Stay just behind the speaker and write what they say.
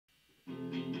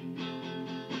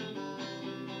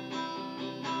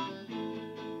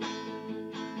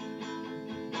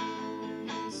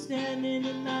standing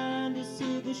in line to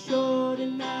see the show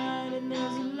tonight, and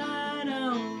there's a light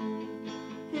on,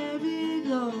 heavy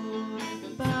glow.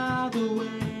 By the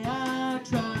way, I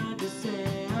tried to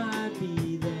say I'd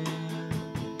be there,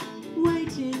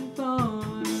 waiting for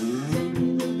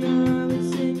Danny the girl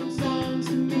that's singing songs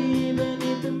to me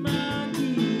beneath the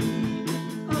marquee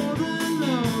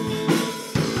overload.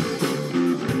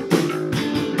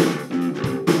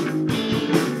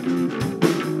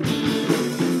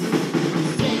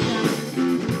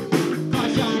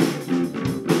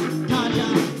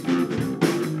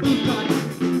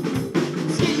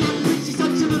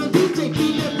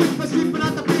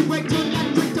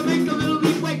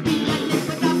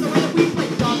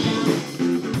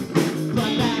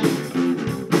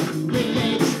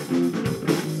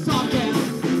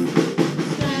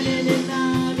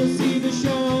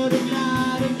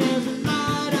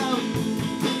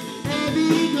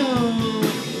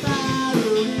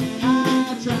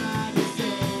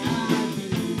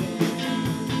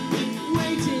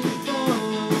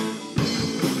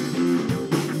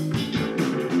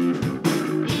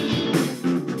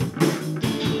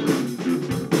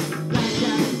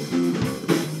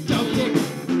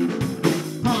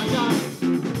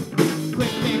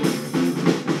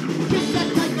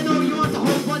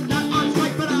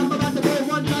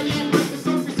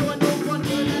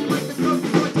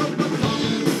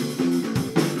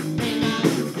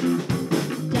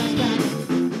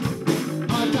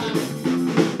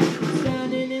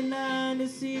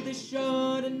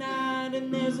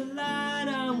 And there's a light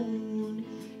on,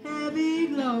 heavy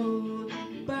glow.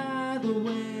 By the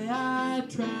way, I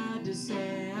tried to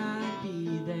say I'd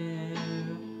be there,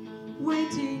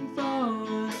 waiting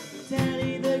for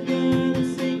Danny the girl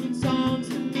that's singing songs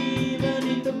to me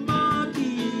beneath the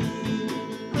marquee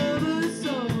of her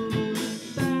soul.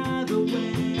 By the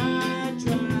way, I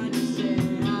tried to say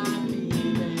I'd be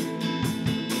there,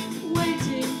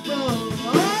 waiting for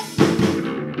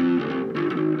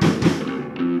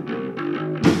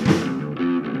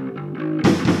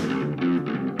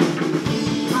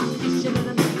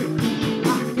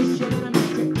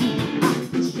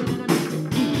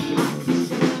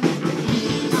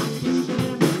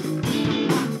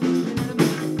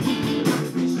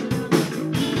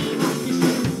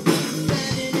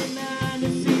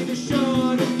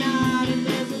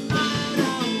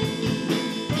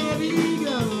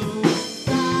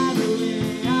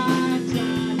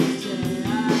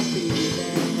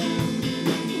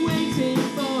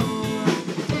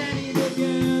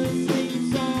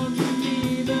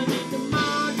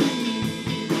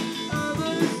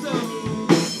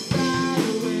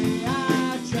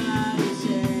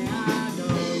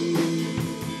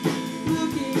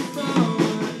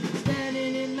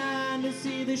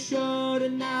the show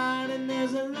tonight, and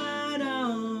there's a light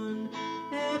on,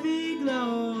 heavy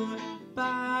glow.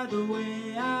 By the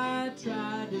way, I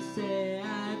tried to say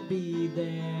I'd be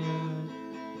there,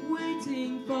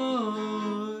 waiting for